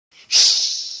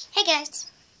Hey guys.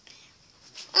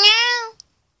 Meow.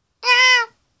 Meow.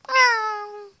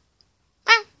 Meow.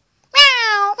 Meow.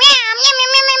 Meow. Meow.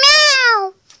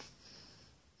 Meow.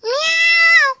 Meow.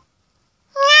 Meow.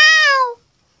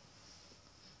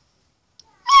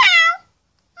 Meow.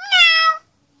 Meow.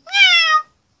 Meow.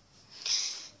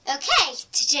 Okay,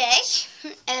 today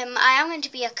I am going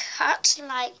to be a cat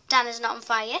like Dan Is Not on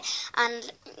Fire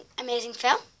and Amazing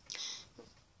Phil.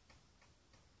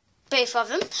 Both of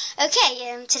them.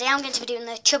 Okay, today I'm going to be doing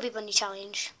the Chubby Bunny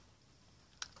challenge.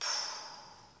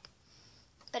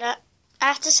 But I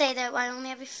have to say that I only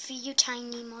have a few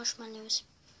tiny marshmallows.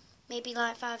 Maybe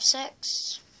like 5,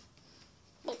 6.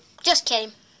 Well, just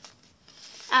kidding.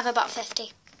 I have about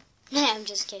 50. No, I'm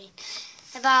just kidding.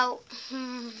 About,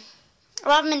 a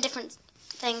lot of them in different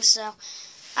things, so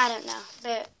I don't know.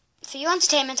 But for your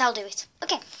entertainment, I'll do it.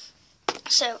 Okay.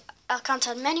 So, I'll count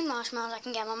as many marshmallows I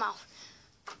can get in my mouth.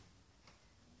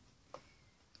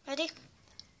 Ready?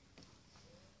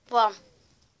 1,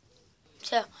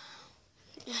 2,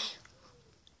 3,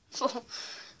 4,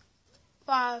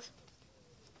 5,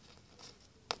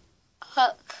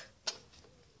 6,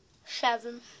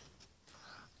 7,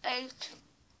 8,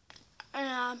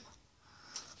 9,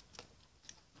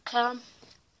 10,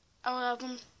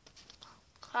 11,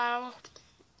 12,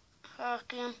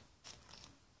 13,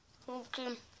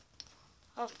 14,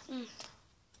 15,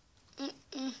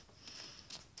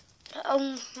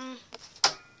 21,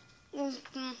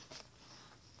 22,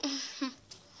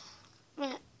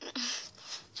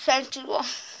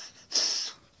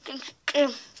 23,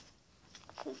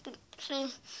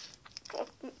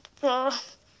 24,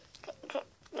 26,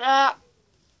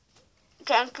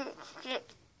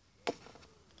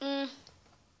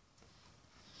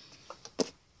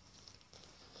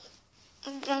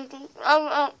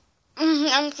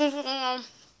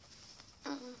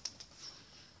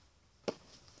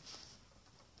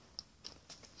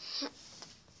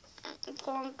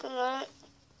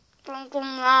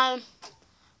 Nine,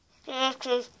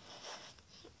 30,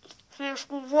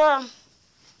 51.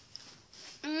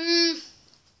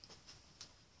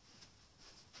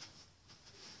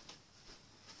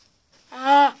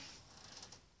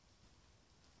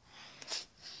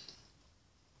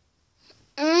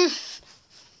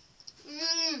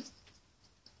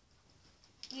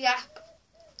 Yeah.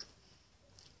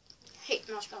 Hate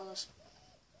marshmallows.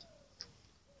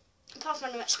 Apart from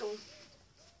when I'm at school.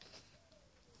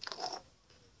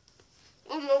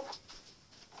 Oh no.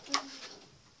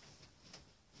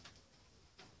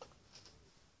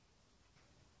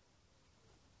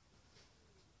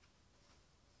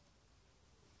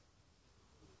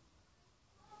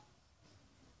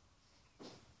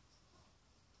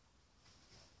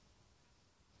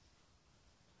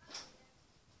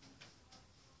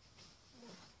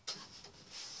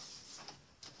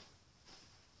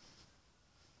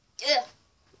 Ugh.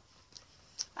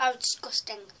 How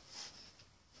disgusting.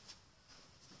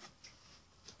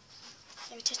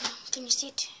 There it is now. Can you see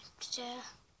it?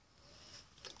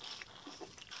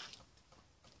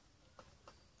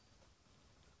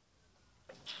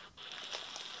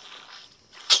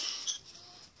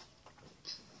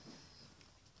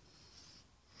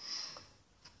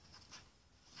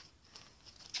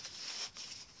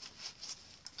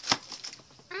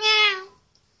 Meow.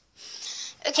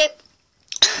 Okay.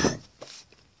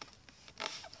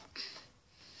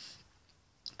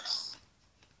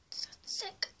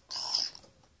 Sick.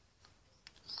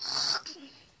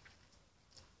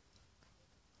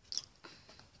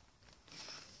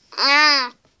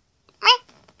 Ah.